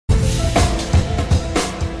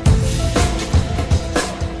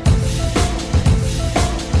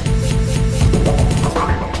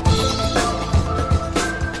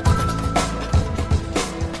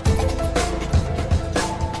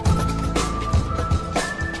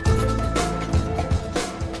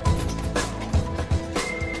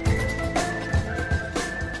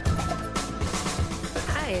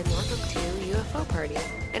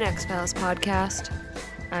X-Files podcast.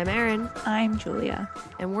 I'm Erin. I'm Julia.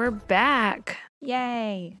 And we're back.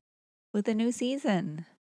 Yay! With a new season.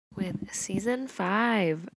 With season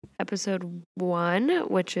 5, episode 1,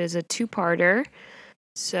 which is a 2-parter.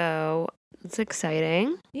 So it's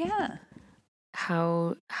exciting. Yeah.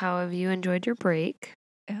 How have you enjoyed your break?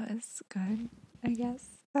 It was good, I guess.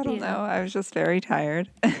 I don't know. I was just very tired.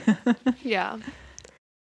 Yeah.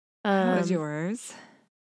 How was yours?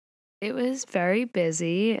 It was very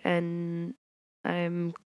busy, and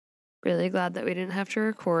I'm really glad that we didn't have to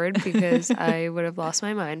record because I would have lost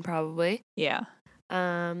my mind probably. Yeah.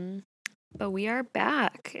 But we are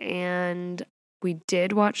back, and we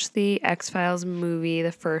did watch the X-Files movie,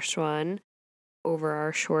 the first one, over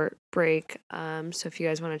our short break. So if you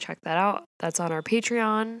guys want to check that out, that's on our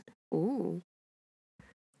Patreon. Ooh.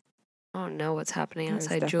 I don't know what's happening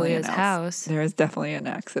outside Julia's house. There is definitely an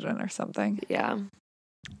accident or something. Yeah.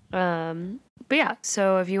 But yeah,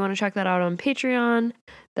 so if you want to check that out on Patreon,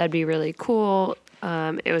 that'd be really cool.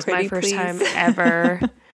 It was my first time ever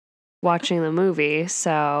watching the movie,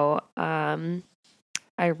 so I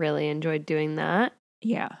really enjoyed doing that.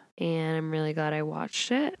 Yeah. And I'm really glad I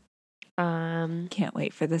watched it. Can't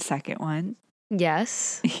wait for the second one.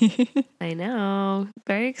 Yes. I know.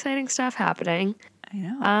 Very exciting stuff happening. I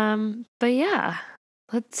know. But yeah,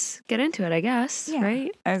 let's get into it, I guess,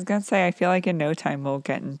 right? I was going to say, I feel like in no time we'll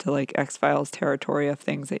get into like X-Files territory of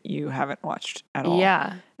things that you haven't watched at all.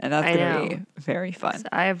 Yeah. And that's going to be very fun.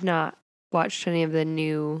 I have not watched any of the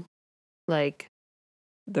new, like...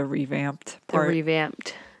 The revamped part. The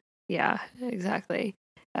revamped, yeah, exactly,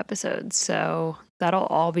 episodes. So that'll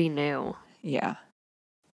all be new. Yeah.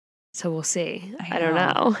 So we'll see. I don't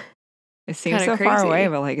know. It seems so far away,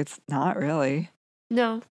 but like it's not really.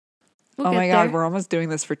 No. Oh my God, we're almost doing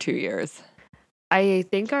this for 2 years. I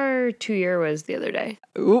think our 2-year was the other day.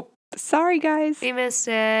 Oop. Sorry, guys. We missed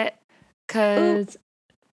it. Because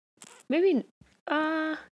maybe,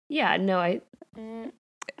 yeah, no, it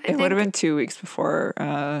would have been 2 weeks before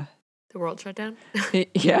the world shut down.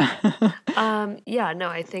 Yeah. Yeah, no,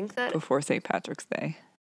 I think that before St. Patrick's Day.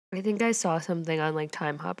 I think I saw something on like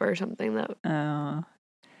Time Hopper or something that I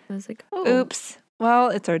was like, oh, oops. Well,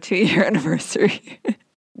 it's our 2-year anniversary.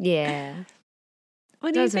 Yeah.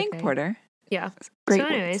 What do you think, Porter? Yeah. Great. So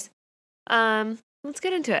anyways, let's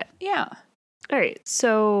get into it. Yeah. All right.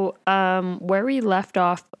 So, where we left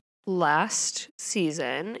off last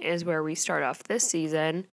season is where we start off this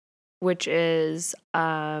season, which is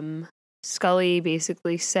Scully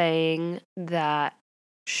basically saying that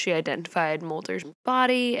she identified Mulder's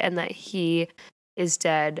body and that he is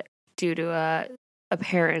dead due to a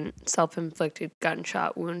apparent self-inflicted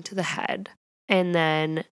gunshot wound to the head. And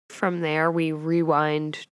then from there, we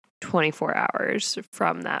rewind 24 hours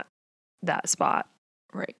from that spot.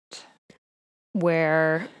 Right.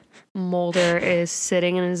 Where Mulder is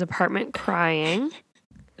sitting in his apartment crying.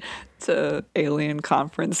 It's an alien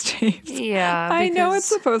conference, James. Yeah. I know it's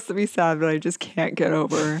supposed to be sad, but I just can't get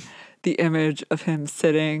over the image of him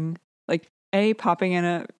sitting, like, popping in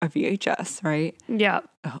a VHS, right? Yeah.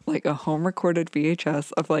 Like a home recorded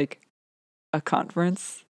VHS of like a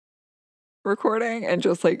conference recording and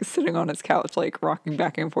just like sitting on his couch, like rocking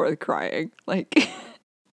back and forth, crying. Like,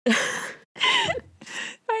 I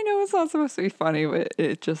know it's not supposed to be funny, but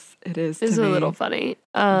it is. It's a little funny.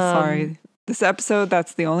 Sorry. This episode,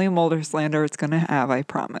 that's the only Mulder slander it's going to have, I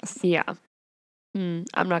promise. Yeah. I'm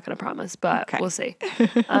not going to promise, but we'll see.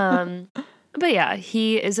 But yeah,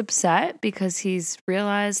 he is upset because he's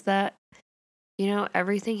realized that,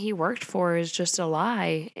 everything he worked for is just a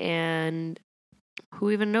lie. And who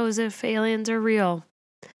even knows if aliens are real?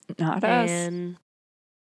 Not us.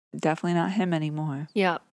 Definitely not him anymore.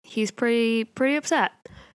 Yeah, he's pretty upset.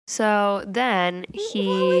 So then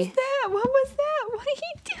he... What was that? What are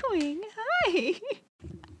you doing? Hi.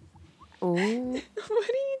 Oh. What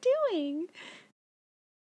are you doing?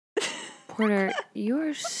 Porter, you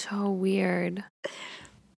are so weird.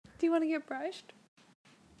 Do you want to get brushed?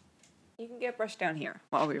 You can get brushed down here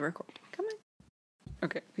while we record. Come on.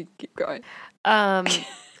 Okay, we can keep going.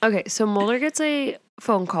 Okay, so Mulder gets a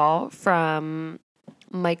phone call from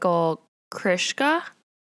Michael Krichka.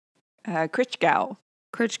 Krichgau.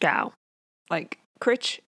 Like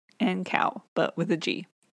Critch and cow, but with a G.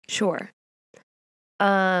 Sure.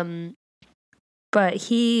 But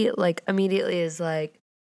he immediately is like,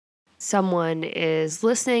 someone is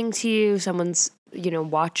listening to you, someone's,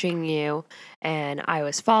 watching you, and I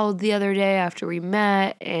was followed the other day after we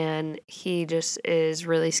met, and he just is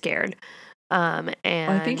really scared. And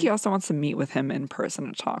I think he also wants to meet with him in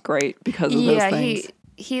person to talk, right? Because of those things.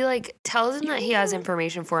 he like tells him that he has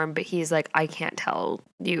information for him, but he's like, I can't tell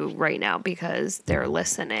you right now because they're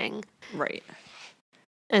listening. Right.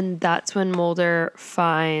 And that's when Mulder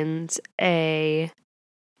finds a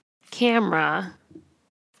camera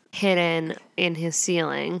hidden in his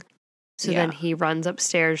ceiling. So then he runs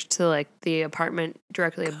upstairs to like the apartment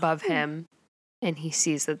directly above him, and he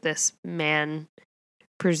sees that this man,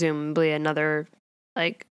 presumably another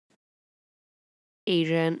like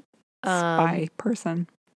agent, Spy person.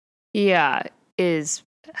 yeah, has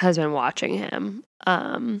been watching him.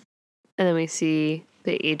 And then we see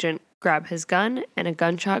the agent grab his gun, and a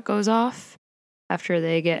gunshot goes off after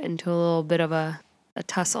they get into a little bit of a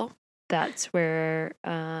tussle. That's where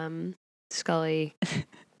Scully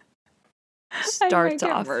starts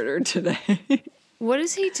off. Murdered today. What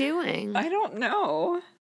is he doing? I don't know.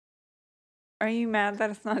 Are you mad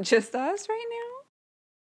that it's not just us right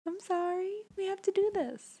now? I'm sorry. We have to do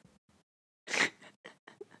this.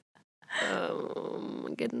 Oh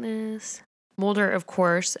my goodness. Mulder, of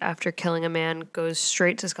course, after killing a man, goes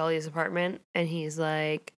straight to Scully's apartment, and he's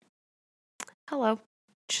like, hello.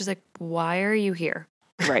 She's like, why are you here?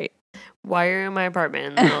 Right. Why are you in my apartment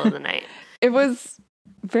in the middle of the night? It was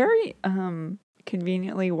very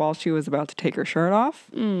conveniently while she was about to take her shirt off.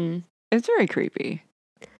 It's very creepy.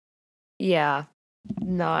 Yeah.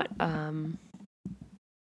 Not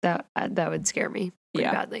that would scare me pretty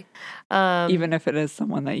badly. Even if it is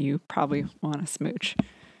someone that you probably want to smooch.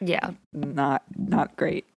 Yeah. Not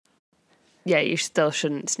great. Yeah, you still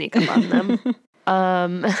shouldn't sneak up on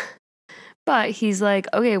them. But he's like,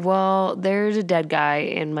 okay, well, there's a dead guy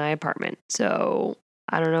in my apartment, so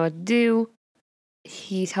I don't know what to do.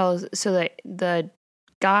 He tells, so that the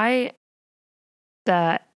guy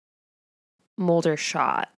that Mulder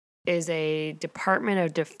shot is a Department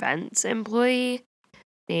of Defense employee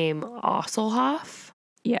named Osselhoff.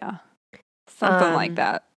 Yeah. Something like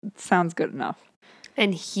that. Sounds good enough.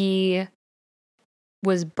 And he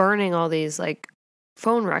was burning all these like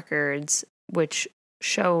phone records, which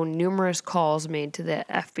show numerous calls made to the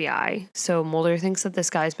FBI. So Mulder thinks that this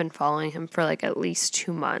guy's been following him for like at least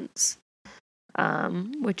 2 months,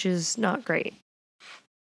 which is not great.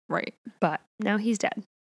 Right. But now he's dead.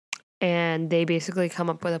 And they basically come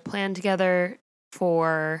up with a plan together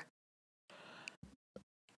for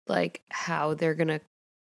like how they're going to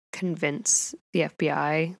convince the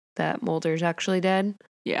FBI that Mulder's actually dead.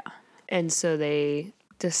 Yeah. And so they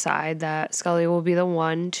decide that Scully will be the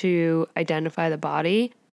one to identify the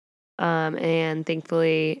body. And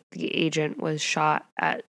thankfully, the agent was shot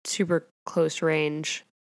at super close range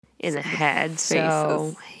in the head.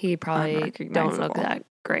 So he probably don't look that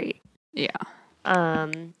great. Yeah.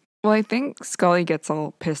 Well, I think Scully gets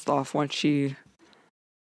all pissed off when she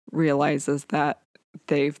realizes that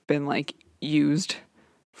they've been like used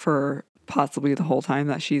for possibly the whole time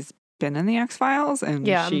that she's been in the X-Files, and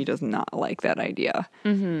she does not like that idea.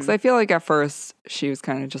 Because I feel like at first she was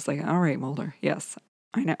kind of just like, all right, Mulder, yes,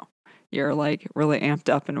 I know. You're like really amped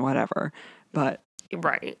up and whatever. But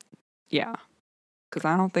yeah. Because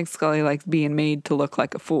I don't think Scully likes being made to look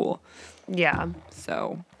like a fool. Yeah.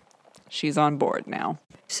 So she's on board now.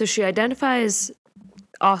 So she identifies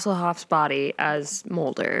Osselhoff's body as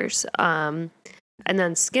Mulder's. And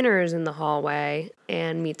then Skinner is in the hallway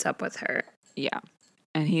and meets up with her. Yeah.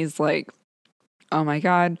 And he's like, oh my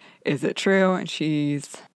God, is it true? And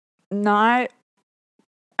she's not,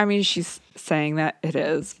 I mean, she's saying that it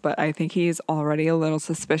is, but I think he's already a little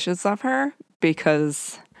suspicious of her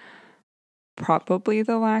because probably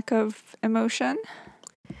the lack of emotion.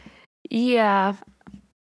 Yeah.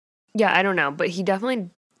 Yeah, I don't know, but he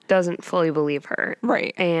definitely doesn't fully believe her.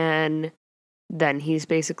 Right. And then he's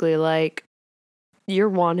basically like, you're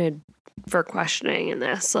wanted for questioning in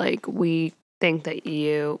this. Like, we think that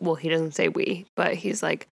you, well, he doesn't say we, but he's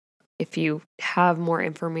like, if you have more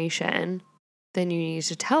information, then you need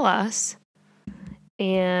to tell us.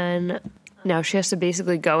 And now she has to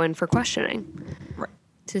basically go in for questioning. Right.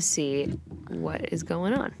 To see what is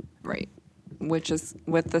going on. Right. Which is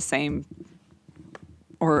with the same,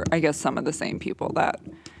 or I guess some of the same people that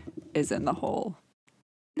is in the whole,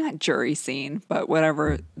 not jury scene, but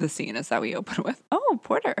whatever the scene is that we open with. Oh,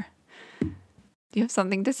 Porter. Do you have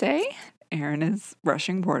something to say? Aaron is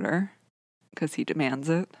rushing Porter because he demands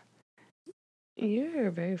it. You're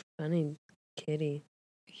a very funny kitty.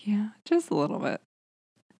 Yeah, just a little bit.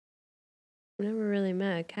 I've never really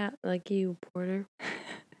met a cat like you, Porter.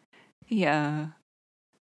 Yeah.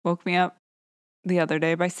 Woke me up the other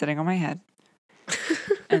day by sitting on my head.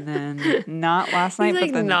 And then not last night,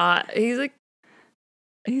 he's like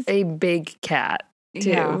a big cat too.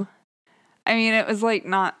 Yeah. I mean, it was like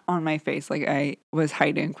not on my face. Like I was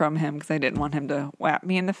hiding from him because I didn't want him to whap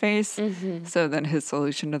me in the face. Mm-hmm. So then his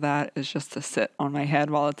solution to that is just to sit on my head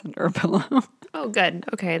while it's under a pillow. Oh, good.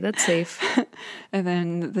 Okay, that's safe. And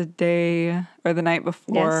then the day or the night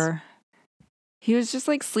before, he was just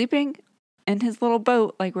like sleeping in his little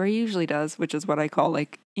boat, like where he usually does, which is what I call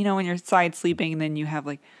like, you know, when you're side sleeping and then you have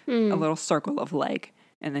like a little circle of leg,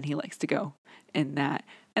 and then he likes to go in that.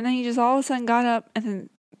 And then he just all of a sudden got up and then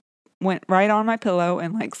went right on my pillow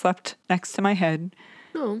and like slept next to my head.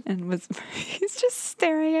 Oh. And he's just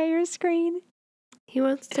staring at your screen. He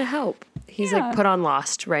wants to help. He's like put on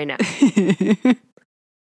Lost right now.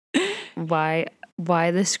 Why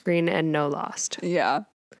the screen and no Lost? Yeah.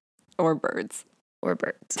 Or birds. Or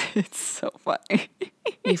birds. It's so funny.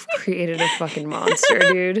 You've created a fucking monster,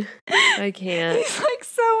 dude. I can't. He's like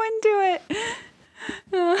so into it.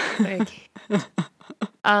 I can't.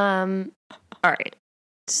 All right.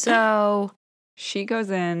 So she goes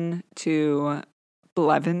in to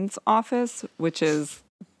Blevins' office, which is,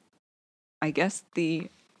 I guess, the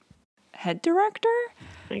head director.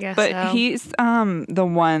 I guess but so. He's the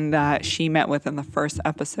one that she met with in the first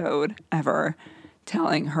episode ever,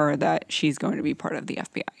 telling her that she's going to be part of the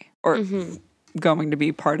FBI or going to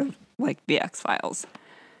be part of like the X-Files.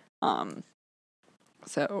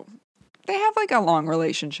 So they have like a long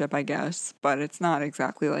relationship, I guess, but it's not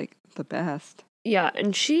exactly like the best. Yeah,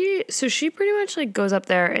 and she pretty much like goes up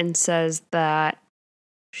there and says that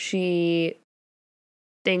she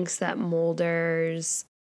thinks that Mulder's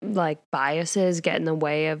like biases get in the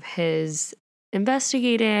way of his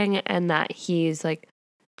investigating, and that he's like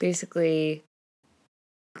basically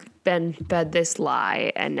been fed this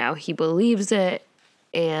lie and now he believes it,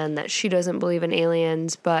 and that she doesn't believe in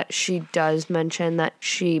aliens, but she does mention that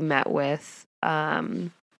she met with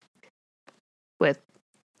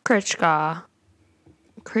Kritschkow.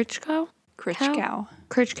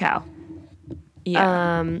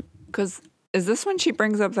 Yeah. Because is this when she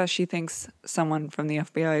brings up that she thinks someone from the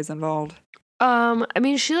FBI is involved? I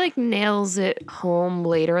mean, she like nails it home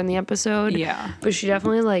later in the episode. Yeah. But she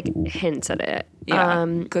definitely like hints at it. Yeah.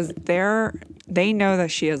 Because they know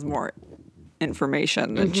that she has more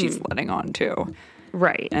information than she's letting on to.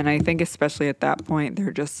 Right. And I think especially at that point,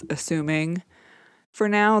 they're just assuming for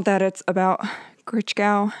now that it's about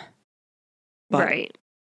Kritschkow. But right.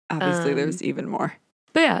 Obviously, there's even more.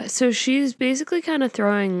 But yeah, so she's basically kind of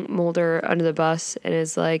throwing Mulder under the bus and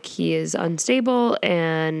is like, he is unstable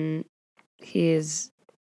and he is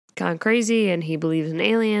kind of crazy and he believes in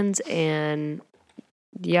aliens. And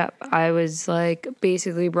yep, I was like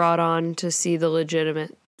basically brought on to see the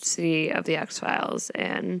legitimacy of the X-Files,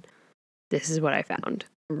 and this is what I found.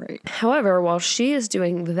 Right. However, while she is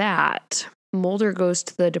doing that, Mulder goes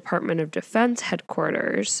to the Department of Defense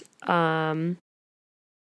headquarters.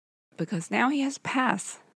 Because now he has a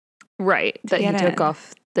pass. Right. That he took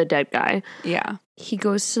off the dead guy. Yeah. He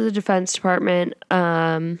goes to the Defense Department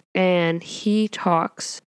and he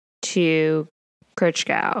talks to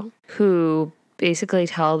Kritschkow, who basically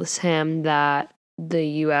tells him that the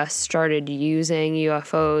U.S. started using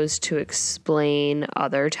UFOs to explain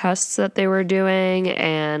other tests that they were doing,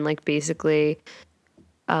 and like basically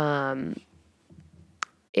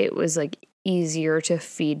it was like easier to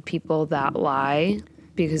feed people that lie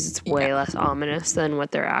because it's way less ominous than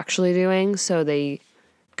what they're actually doing. So they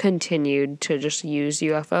continued to just use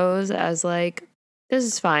UFOs as like, this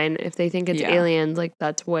is fine. If they think it's aliens, like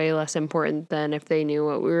that's way less important than if they knew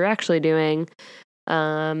what we were actually doing.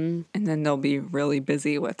 And then they'll be really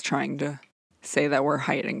busy with trying to say that we're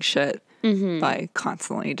hiding shit by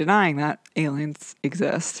constantly denying that aliens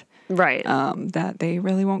exist. Right. That they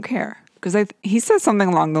really won't care. Because he says something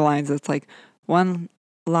along the lines that's like, one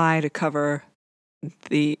lie to cover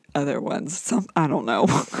the other ones. I don't know.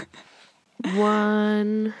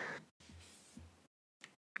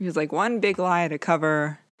 He was like, one big lie to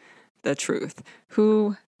cover the truth.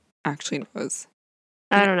 Who actually knows?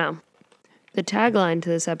 I don't know. The tagline to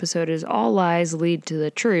this episode is all lies lead to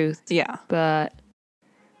the truth. Yeah. But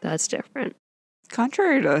that's different.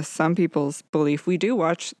 Contrary to some people's belief, we do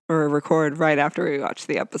watch or record right after we watch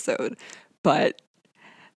the episode. But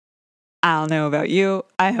I don't know about you.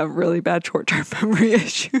 I have really bad short-term memory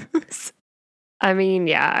issues. I mean,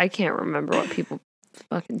 yeah, I can't remember what people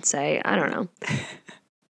fucking say. I don't know.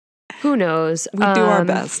 Who knows? We do our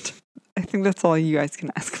best. I think that's all you guys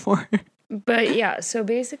can ask for. But yeah, so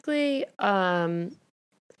basically,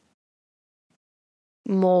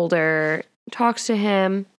 Mulder talks to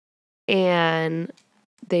him and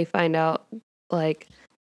they find out, like,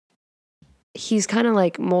 he's kind of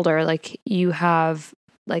like, Mulder, like, you have,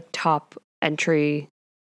 like, top entry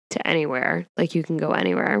to anywhere. Like, you can go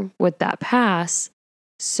anywhere with that pass.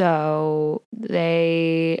 So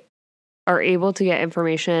they are able to get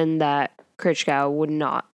information that Krichgau would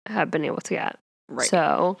not have been able to get. Right.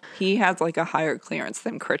 So he has like a higher clearance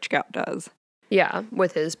than Krichgau does. Yeah,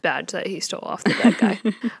 with his badge that he stole off the dead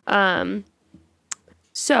guy.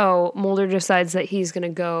 So Mulder decides that he's going to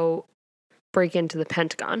go break into the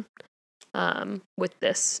Pentagon with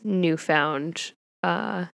this newfound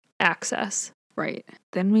access. Right.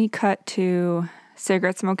 Then we cut to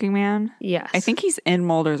Cigarette Smoking Man. Yes. I think he's in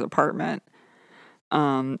Mulder's apartment.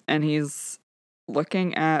 And he's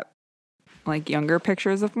looking at like younger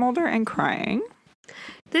pictures of Mulder and crying.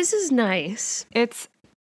 This is nice. It's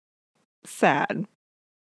sad.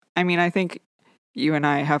 I mean, I think you and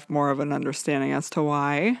I have more of an understanding as to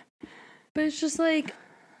why. But it's just like,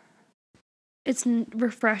 it's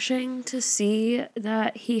refreshing to see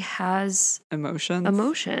that he has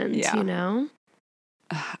emotions, yeah. You know?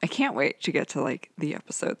 I can't wait to get to like the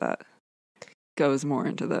episode that goes more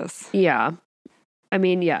into this. Yeah. I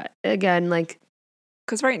mean, yeah, again, like,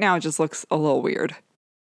 because right now it just looks a little weird.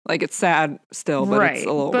 Like, it's sad still, but it's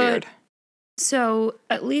a little weird. So,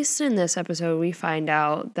 at least in this episode, we find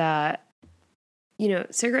out that, you know,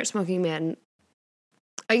 Cigarette Smoking Man,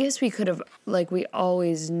 I guess we could have, like, we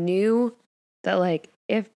always knew that, like,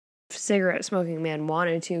 if Cigarette Smoking Man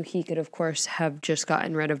wanted to, he could, of course, have just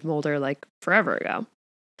gotten rid of Mulder, like, forever ago.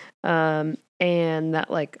 And that,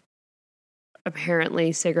 like,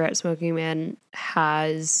 apparently Cigarette Smoking Man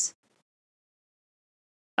has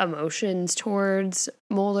emotions towards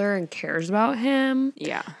Mulder and cares about him.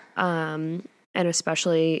 Yeah. And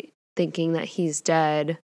especially thinking that he's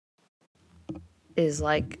dead is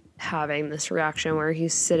like having this reaction where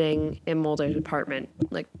he's sitting in Mulder's apartment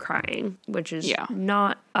like crying, which is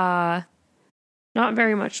not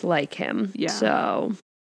very much like him. Yeah. So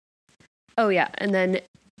and then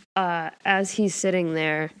as he's sitting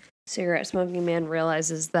there, Cigarette Smoking Man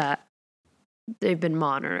realizes that they've been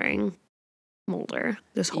monitoring Mulder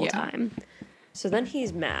this whole time. So then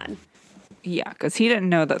he's mad. Yeah, because he didn't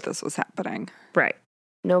know that this was happening. Right.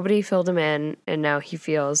 Nobody filled him in, and now he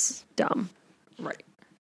feels dumb. Right.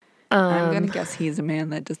 I'm going to guess he's a man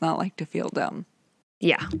that does not like to feel dumb.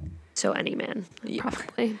 Yeah. So any man,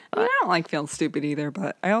 probably. I don't like feeling stupid either,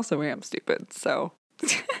 but I also am stupid, so...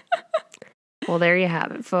 Well, there you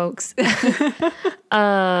have it, folks.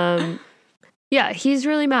 Yeah, he's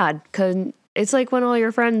really mad, because it's like when all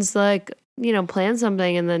your friends, like, you know, plan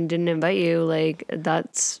something and then didn't invite you, like,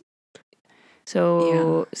 that's...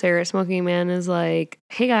 So Cigarette Smoking Man is like,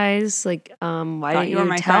 hey guys, like, why didn't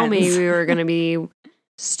you tell me we were going to be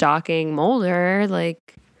stalking Mulder?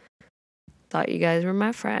 Like, thought you guys were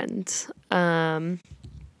my friends. So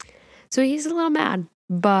he's a little mad,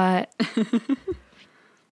 but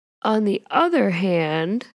on the other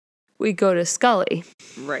hand, we go to Scully.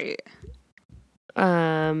 Right.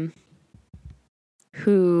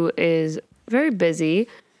 Who is very busy.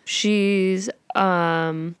 She's,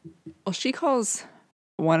 well, she calls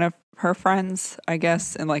one of her friends, I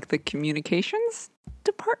guess, in like the communications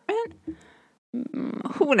department.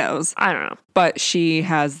 Who knows? I don't know. But she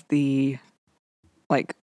has the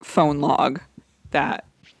like phone log that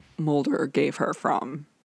Mulder gave her from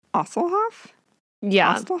Osselhoff.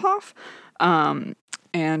 Yeah. Osselhoff.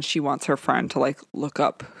 And she wants her friend to like look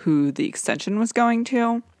up who the extension was going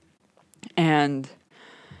to. And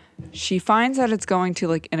she finds that it's going to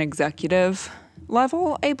like an executive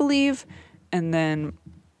level, I believe. And then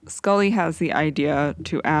Scully has the idea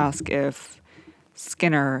to ask if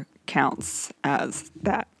Skinner counts as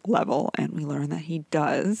that level. And we learn that he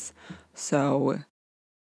does. So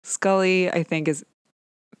Scully, I think, is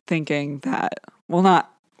thinking that, well,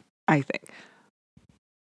 not, I think.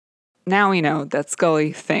 Now we know that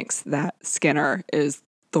Scully thinks that Skinner is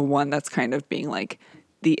the one that's kind of being like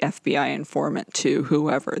the FBI informant to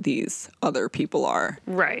whoever these other people are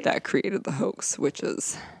that created the hoax, which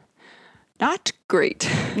is not great.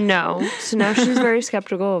 No. So now she's very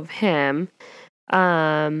skeptical of him.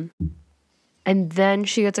 And then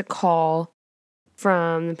she gets a call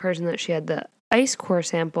from the person that she had the ice core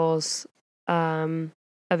samples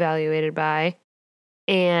evaluated by.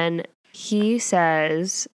 And he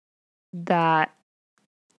says that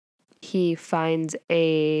he finds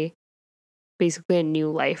basically a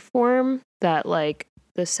new life form that like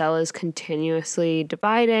the cell is continuously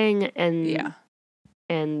dividing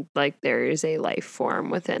and like there is a life form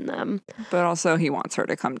within them. But also he wants her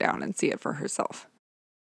to come down and see it for herself.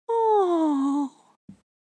 Oh.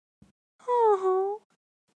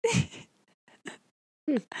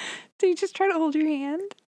 Did he just try to hold your hand?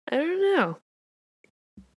 I don't know.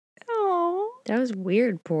 Oh. That was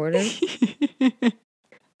weird, Porter.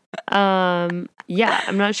 Yeah,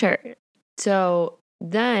 I'm not sure. So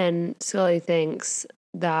then Scully thinks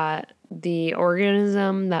that the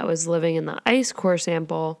organism that was living in the ice core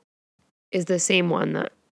sample is the same one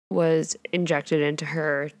that was injected into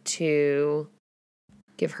her to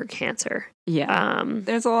give her cancer. Yeah.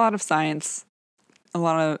 There's a lot of science, a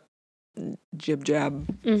lot of jib-jab.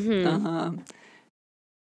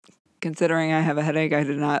 Considering I have a headache, I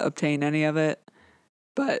did not obtain any of it.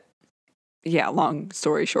 But yeah, long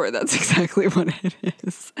story short, that's exactly what it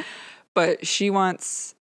is. But she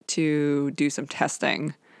wants to do some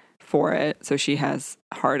testing for it so she has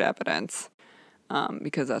hard evidence,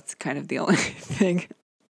 because that's kind of the only thing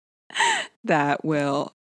that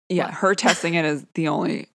will, her testing it is the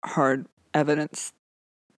only hard evidence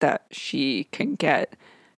that she can get,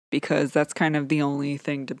 because that's kind of the only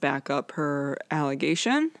thing to back up her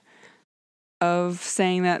allegation of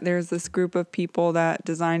saying that there's this group of people that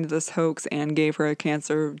designed this hoax and gave her a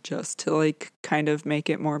cancer just to like kind of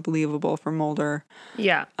make it more believable for Mulder.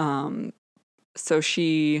 Yeah. So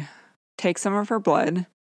she takes some of her blood.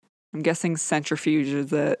 I'm guessing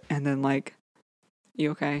centrifuges it, and then like,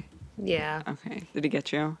 you okay? Yeah. Okay. Did he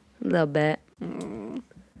get you? A little bit.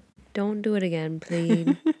 Don't do it again,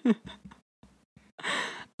 please.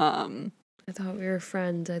 I thought we were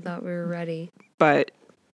friends. I thought we were ready. But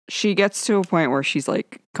she gets to a point where she's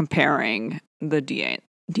like comparing the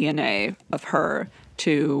DNA of her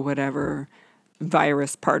to whatever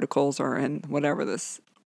virus particles are in whatever this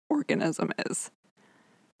organism is.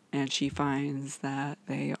 And she finds that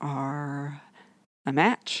they are a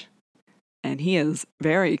match. And he is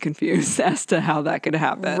very confused as to how that could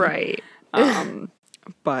happen. Right.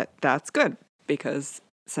 But that's good, because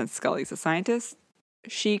since Scully's a scientist,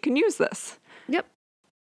 she can use this. Yep.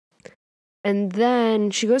 And then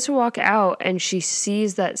she goes to walk out and she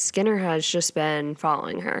sees that Skinner has just been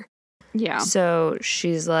following her. Yeah. So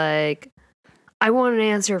she's like, I want an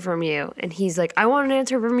answer from you. And he's like, I want an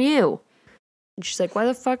answer from you. And she's like, why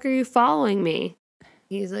the fuck are you following me?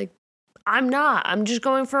 He's like, I'm not. I'm just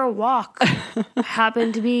going for a walk. I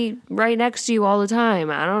happen to be right next to you all the time.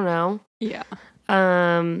 I don't know. Yeah.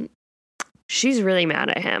 She's really mad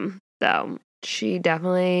at him, though.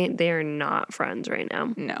 They are not friends right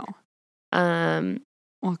now. No.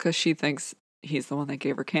 Well, because she thinks he's the one that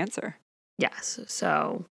gave her cancer. Yes.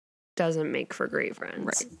 So doesn't make for great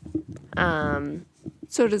friends. Right.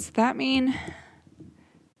 So does that mean,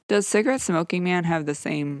 does Cigarette Smoking Man have the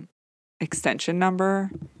same extension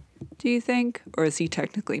number, do you think? Or is he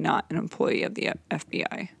technically not an employee of the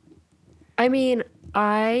FBI? I mean,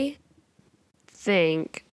 I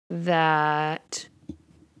think that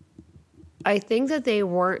they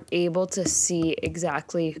weren't able to see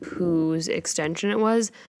exactly whose extension it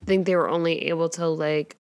was. I think they were only able to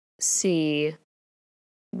like see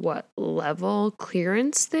what level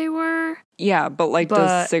clearance they were. Yeah, but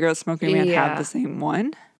does Cigarette Smoking Man have the same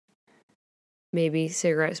one? Maybe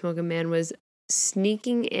Cigarette Smoking Man was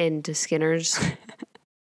sneaking into Skinner's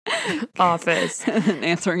office and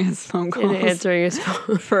answering his phone calls.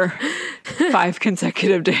 For 5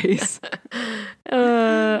 consecutive days.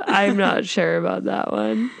 I'm not sure about that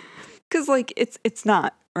one. Because, it's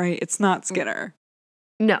not, right? It's not Skinner.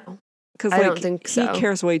 No. Because I don't think so. He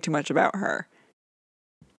cares way too much about her.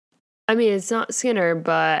 I mean, it's not Skinner,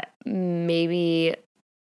 but maybe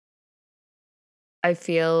I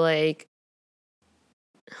feel like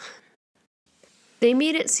they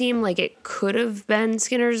made it seem like it could have been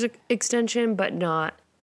Skinner's extension, but not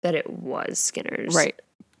that it was Skinner's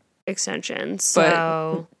extension.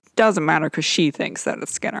 So but doesn't matter because she thinks that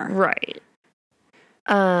it's Skinner. Right.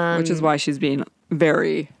 Which is why she's being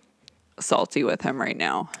very salty with him right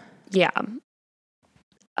now. Yeah.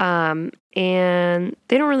 And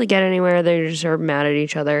they don't really get anywhere. They just are mad at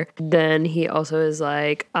each other. Then he also is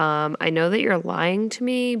like, I know that you're lying to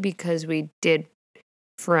me because we did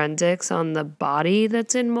forensics on the body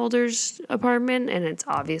that's in Mulder's apartment, and it's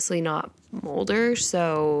obviously not Mulder,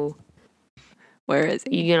 so where is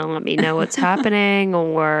he? You gonna let me know what's happening,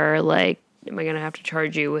 or like, am I gonna have to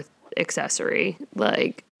charge you with accessory?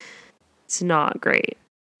 Like, it's not great.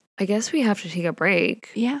 I guess we have to take a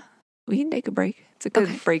break. Yeah, we can take a break. It's a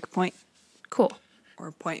good break point. Cool.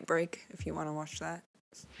 Or point break if you want to watch that.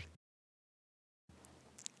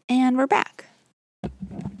 And we're back.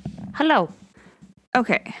 Hello.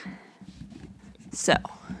 Okay. So.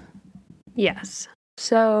 Yes.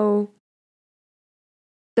 So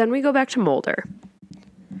then we go back to Mulder,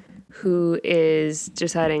 who is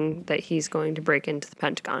deciding that he's going to break into the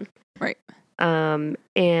Pentagon. Right. And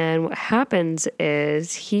what happens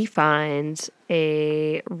is he finds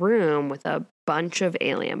a room with a bunch of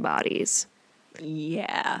alien bodies.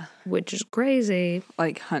 Yeah. which is crazy.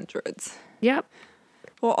 Like hundreds. Yep.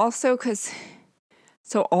 Well, also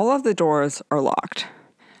so all of the doors are locked.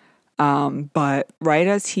 But right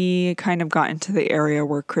as he kind of got into the area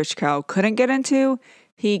where Krishkow couldn't get into,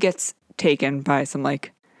 he gets taken by some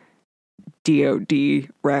like DOD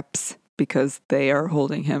reps because they are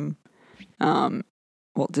holding him,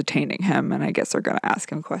 detaining him, and I guess they're going to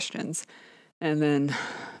ask him questions. And then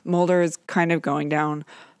Mulder is kind of going down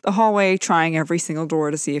the hallway, trying every single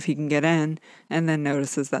door to see if he can get in, and then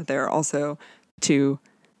notices that there are also two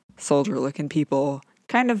soldier-looking people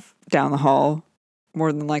kind of down the hall,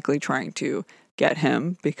 more than likely trying to get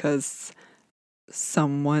him because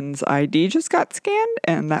someone's ID just got scanned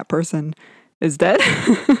and that person is dead.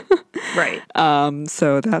 Right.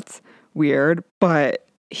 So that's weird, but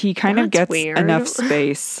he kind of gets enough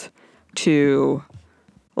space to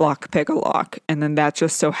pick a lock, and then that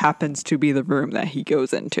just so happens to be the room that he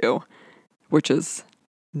goes into, which is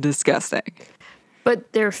disgusting.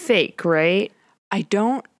 But they're fake, right? I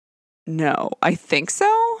don't know. I think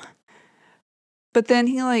so. But then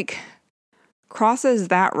he like crosses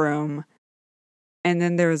that room, and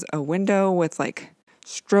then there's a window with like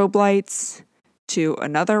strobe lights to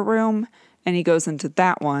another room, and he goes into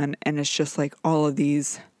that one, and it's just like all of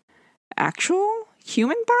these actual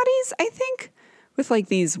human bodies, I think, with like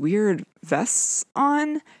these weird vests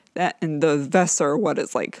on that, and the vests are what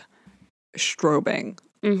is like strobing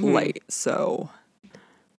light. So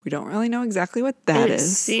we don't really know exactly what that is. It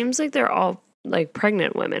seems like they're all like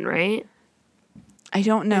pregnant women, right? I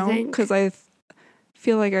don't know, because I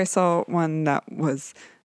feel like I saw one that was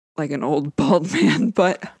like an old bald man,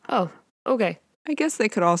 but oh, okay. I guess they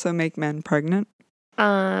could also make men pregnant.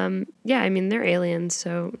 Yeah, I mean they're aliens,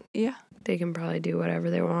 so yeah, they can probably do whatever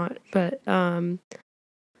they want. But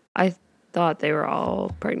I thought they were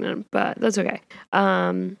all pregnant, but that's okay.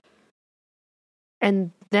 And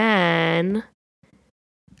then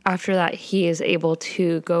after that, he is able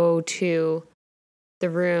to go to the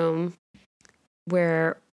room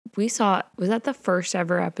where we saw, was that the first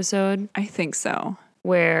ever episode? I think so.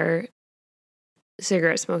 Where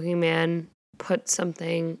cigarette smoking man put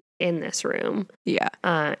something in this room. Yeah.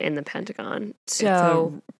 In the Pentagon. So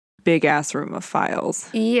it's a big ass room of files.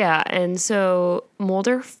 Yeah, and so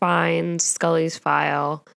Mulder finds Scully's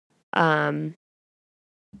file, and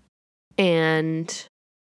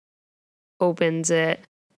opens it.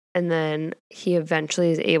 And then he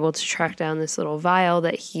eventually is able to track down this little vial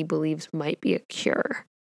that he believes might be a cure.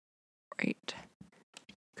 Right.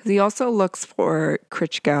 Because he also looks for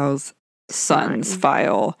Krichgau's son's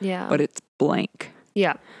file, but it's blank.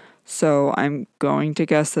 Yeah. So I'm going to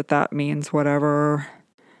guess that means whatever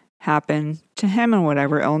happened to him and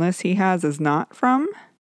whatever illness he has is not from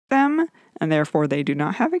them, and therefore they do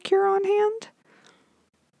not have a cure on hand?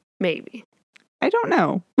 Maybe. I don't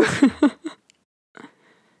know.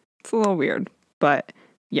 It's a little weird, but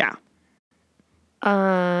yeah.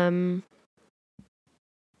 And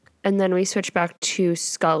then we switch back to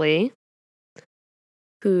Scully,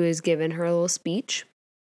 who is giving her a little speech.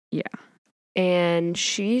 Yeah. And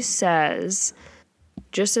she says,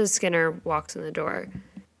 just as Skinner walks in the door,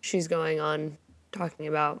 she's going on talking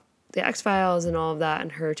about the X-Files and all of that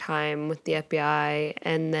and her time with the FBI.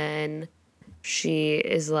 And then she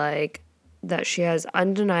is like that she has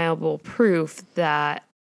undeniable proof that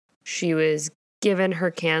she was given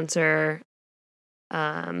her cancer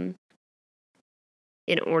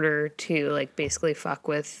in order to like basically fuck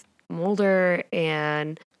with Mulder,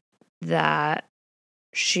 and that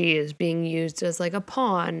she is being used as like a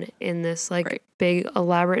pawn in this like big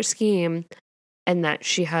elaborate scheme, and that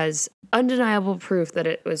she has undeniable proof that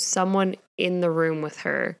it was someone in the room with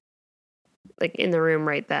her, like in the room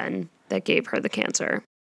right then, that gave her the cancer.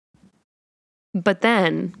 But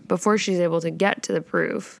then before she's able to get to the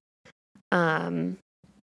proof,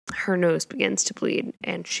 her nose begins to bleed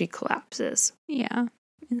and she collapses. Yeah.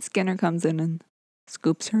 And Skinner comes in and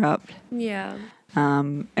scoops her up. Yeah.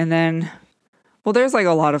 And then, well, there's like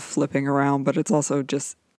a lot of flipping around, but it's also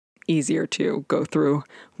just easier to go through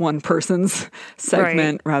one person's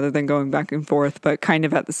segment rather than going back and forth. But kind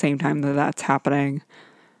of at the same time that that's happening,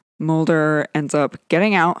 Mulder ends up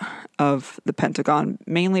getting out of the Pentagon,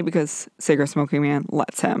 mainly because cigarette smoking man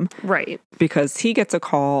lets him. Right. Because he gets a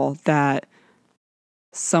call that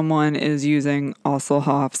someone is using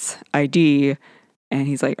Osselhoff's ID, and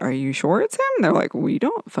he's like, are you sure it's him? And they're like, we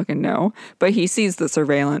don't fucking know. But he sees the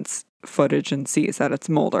surveillance footage and sees that it's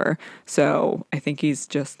Mulder. So I think he's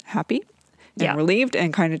just happy and relieved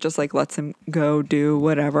and kind of just like lets him go do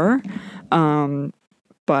whatever.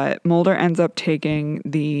 But Mulder ends up taking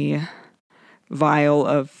the vial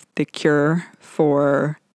of the cure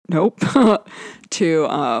for nope, to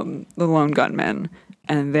the lone gunman,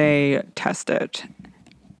 and they test it,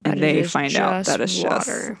 and they find out that it's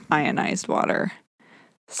just ionized water.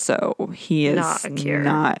 So he is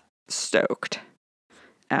not stoked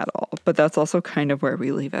at all. But that's also kind of where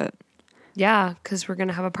we leave it. Yeah, because we're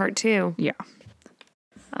gonna have a part 2. Yeah.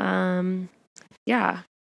 Yeah.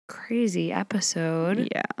 Crazy episode.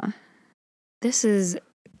 Yeah. This is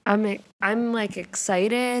I'm like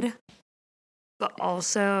excited, but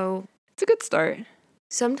also it's a good start.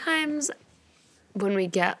 Sometimes when we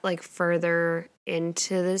get like further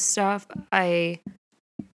into this stuff, I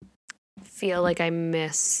feel like I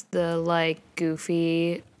miss the like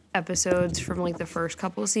goofy episodes from like the first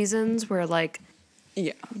couple seasons where like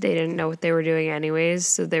they didn't know what they were doing anyways,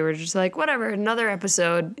 so they were just like, whatever, another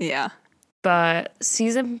episode. Yeah. But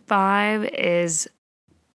season 5 is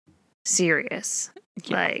serious.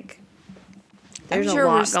 Yeah. Like, there's I'm sure a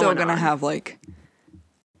lot we're still going gonna on. have like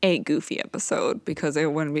a goofy episode because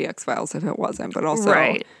it wouldn't be X-Files if it wasn't. But also,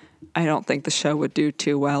 I don't think the show would do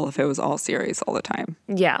too well if it was all serious all the time.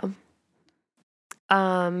 Yeah.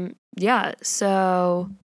 Yeah. So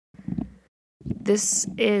this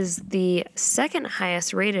is the second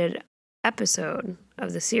highest rated episode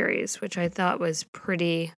of the series, which I thought was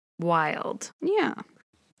pretty wild. Yeah.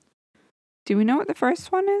 Do we know what the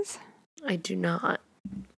first one is? I do not.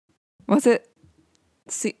 Was it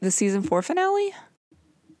the season 4 finale?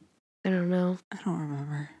 I don't know. I don't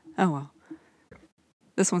remember. Oh, well.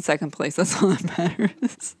 This one's second place. That's all that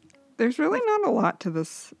matters. There's really not a lot to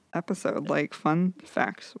this episode, like fun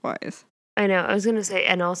facts wise. I know. I was going to say,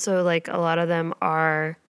 and also like a lot of them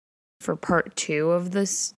are for part 2 of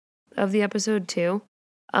the episode too.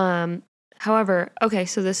 However, okay,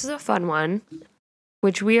 so this is a fun one,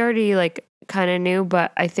 which we already like kind of knew,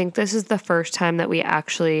 but I think this is the first time that we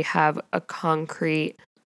actually have a concrete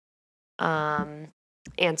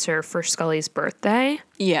answer for Scully's birthday.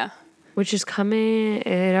 Yeah. Which is coming,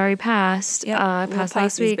 it already passed. Yeah, passed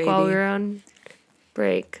last week while we were on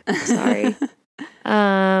break. Sorry.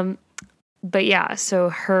 But yeah, so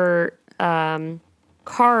her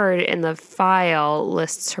card in the file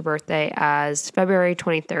lists her birthday as February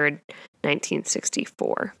 23rd,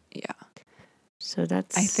 1964. Yeah. So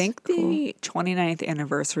that's I think cool. The 29th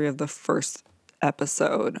anniversary of the first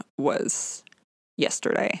episode was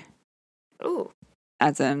yesterday. Ooh.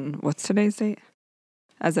 As in, what's today's date?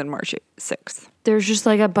 As in March 6th. There's just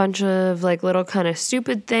like a bunch of like little kind of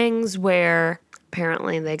stupid things where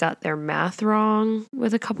apparently they got their math wrong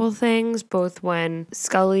with a couple of things, both when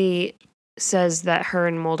Scully says that her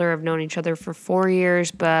and Mulder have known each other for 4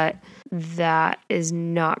 years, but that is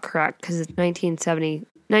not correct because it's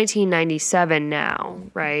 1997 now,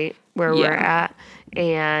 right? Where we're at.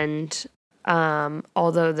 And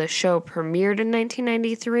although the show premiered in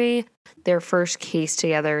 1993, their first case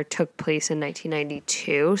together took place in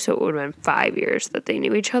 1992, so it would have been 5 years that they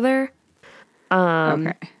knew each other.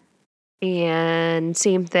 Okay. And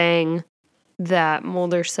same thing that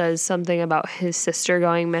Mulder says something about his sister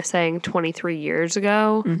going missing 23 years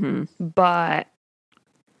ago, but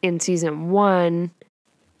in season 1,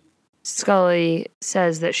 Scully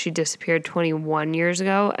says that she disappeared 21 years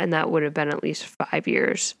ago, and that would have been at least 5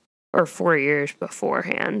 years or 4 years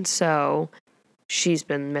beforehand. So she's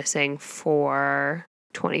been missing for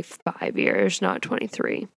 25 years, not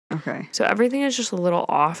 23. Okay. So everything is just a little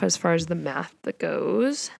off as far as the math that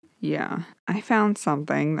goes. Yeah. I found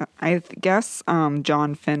something. I guess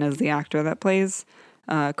John Finn is the actor that plays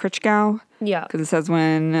Critchgow. Yeah. Because it says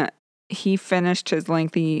when he finished his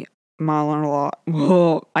lengthy monologue.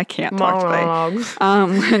 Whoa, I can't talk today.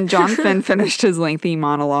 When John Finn finished his lengthy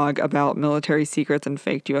monologue about military secrets and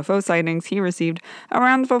faked UFO sightings, he received a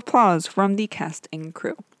round of applause from the cast and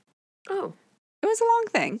crew. Oh. It was a long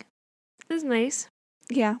thing. It was nice.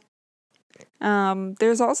 Yeah.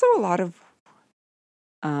 There's also a lot of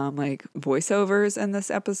like voiceovers in this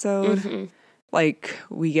episode. Like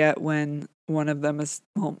we get when one of them is,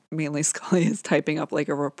 well, mainly Scully is typing up like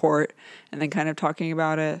a report and then kind of talking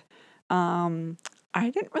about it. I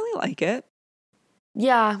didn't really like it.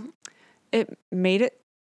 Yeah. It made it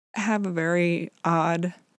have a very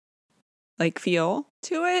odd like feel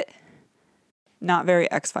to it. Not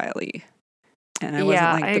very X-File-y. And I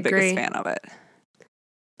wasn't like the biggest fan of it.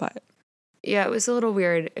 But yeah, it was a little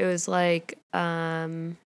weird. It was like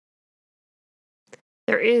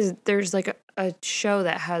there's like a show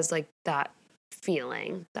that has like that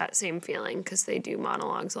feeling, that same feeling, because they do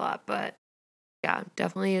monologues a lot, but yeah,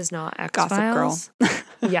 definitely is not X-Files. Gossip Girl.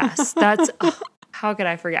 Yes, that's how could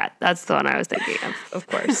I forget? That's the one I was thinking of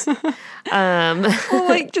course. Well,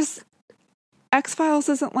 like just X-Files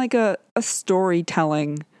isn't like a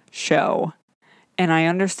storytelling show. And I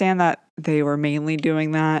understand that they were mainly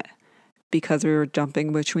doing that because we were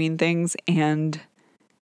jumping between things, and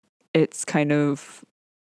it's kind of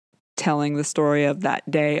telling the story of that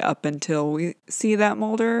day up until we see that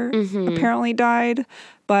Mulder apparently died.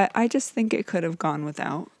 But I just think it could have gone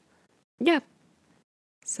without. Yeah.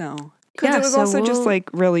 So, because it was also just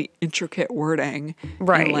like really intricate wording.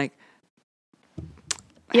 Right. And like,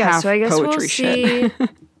 so I guess we'll shit. see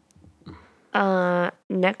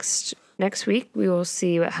next week we will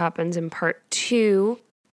see what happens in part 2.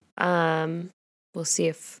 We'll see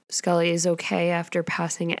if Scully is okay after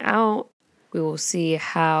passing out. We will see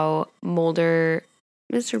how Mulder,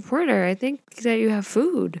 Mr. Porter, I think that you have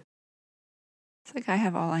food. It's like I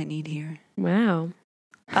have all I need here. Wow.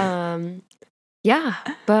 Yeah,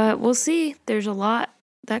 but we'll see. There's a lot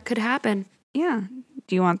that could happen. Yeah.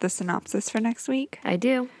 Do you want the synopsis for next week? I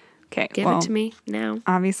do. Okay. Give it to me now.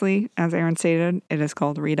 Obviously, as Aaron stated, it is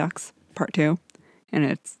called Redux Part 2, and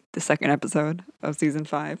it's the second episode of season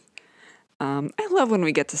 5. I love when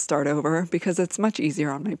we get to start over because it's much easier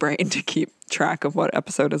on my brain to keep track of what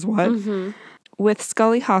episode is what. With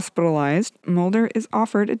Scully hospitalized, Mulder is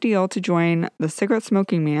offered a deal to join the cigarette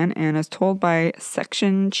smoking man and is told by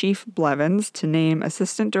Section Chief Blevins to name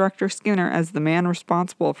Assistant Director Skinner as the man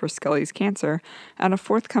responsible for Scully's cancer at a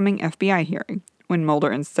forthcoming FBI hearing. When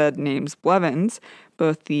Mulder instead names Blevins,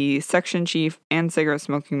 both the section chief and cigarette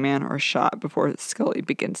smoking man are shot before Scully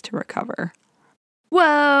begins to recover.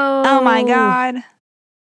 Whoa! Oh my God!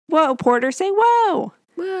 Whoa, Porter, say whoa!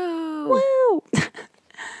 Whoa! Whoa!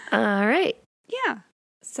 All right. Yeah.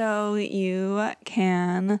 So you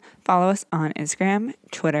can follow us on Instagram,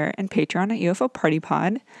 Twitter, and Patreon at UFO Party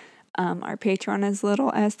Pod. Our Patreon is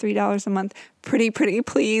little as $3 a month. Pretty,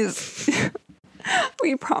 please.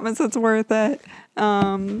 We promise it's worth it.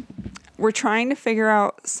 We're trying to figure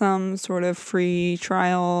out some sort of free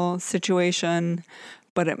trial situation,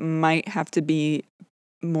 but it might have to be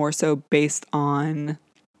more so based on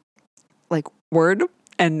like word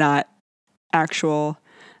and not actual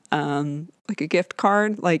like a gift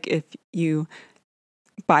card. Like if you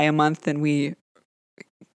buy a month and we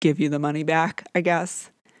give you the money back, I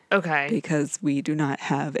guess. Okay. Because we do not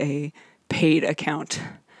have a paid account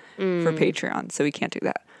for Patreon, so we can't do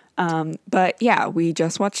that. But yeah, we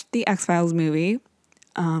just watched the X-Files movie,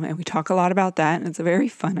 and we talk a lot about that, and it's a very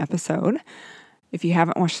fun episode. If you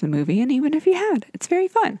haven't watched the movie, and even if you had, it's very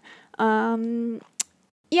fun.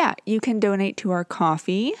 Yeah, you can donate to our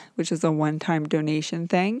coffee, which is a one-time donation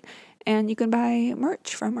thing, and you can buy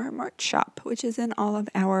merch from our merch shop, which is in all of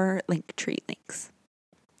our Linktree links.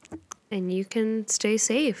 And you can stay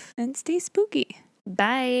safe. And stay spooky.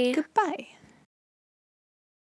 Bye. Goodbye.